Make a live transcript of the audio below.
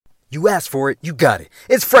You asked for it, you got it.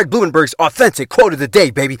 It's Fred Blumenberg's authentic quote of the day,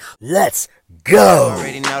 baby. Let's go. You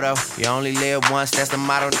already know though, you only live once, that's the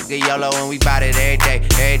motto, nigga, YOLO, and we bout it every day,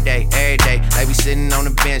 every day, every day. Like we sitting on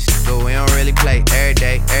the bench, but we don't really play every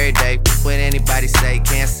day, every day. What anybody say,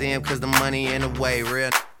 can't see him cause the money in the way,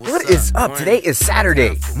 real. What is up? Today is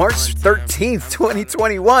Saturday, March 13th,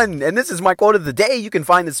 2021, and this is my quote of the day. You can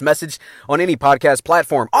find this message on any podcast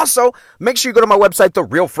platform. Also, make sure you go to my website,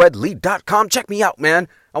 therealfredlee.com. Check me out, man.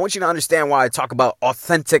 I want you to understand why I talk about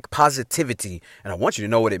authentic positivity, and I want you to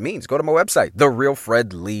know what it means. Go to my website,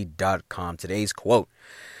 therealfredlee.com. Today's quote,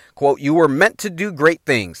 you were meant to do great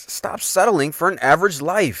things. Stop settling for an average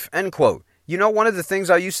life, end quote. You know, one of the things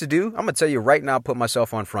I used to do, I'm going to tell you right now, put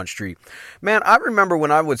myself on Front Street. Man, I remember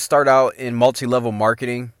when I would start out in multi-level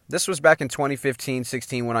marketing. This was back in 2015,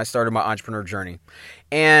 16 when I started my entrepreneur journey.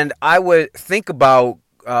 And I would think about,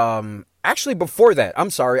 actually before that, I'm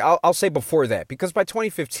sorry, I'll say before that, because by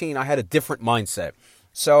 2015, I had a different mindset.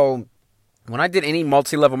 So when I did any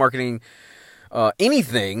multi-level marketing,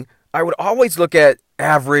 anything, I would always look at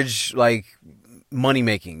average, like, money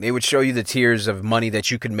making. They would show you the tiers of money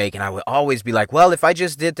that you could make, and I would always be like, well, if I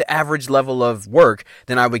just did the average level of work,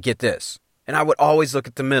 then I would get this. And I would always look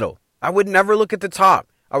at the middle. I would never look at the top.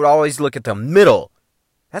 I would always look at the middle.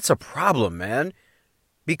 That's a problem, man,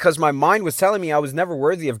 because my mind was telling me I was never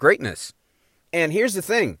worthy of greatness. And here's the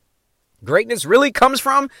thing. Greatness really comes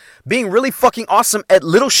from being really fucking awesome at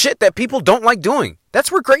little shit that people don't like doing.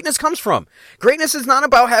 That's where greatness comes from. Greatness is not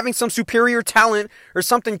about having some superior talent or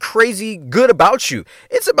something crazy good about you.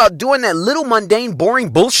 It's about doing that little mundane, boring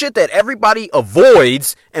bullshit that everybody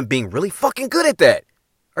avoids and being really fucking good at that.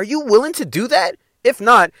 Are you willing to do that? If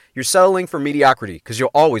not, you're settling for mediocrity because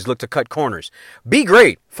you'll always look to cut corners. Be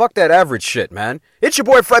great. Fuck that average shit, man. It's your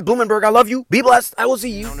boy, Fred Blumenberg. I love you. Be blessed. I will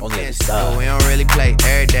see you on the other side. We don't really play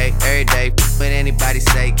every day, every day. What anybody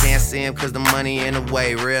say, can't see him cause the money in the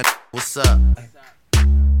way, real. What's up?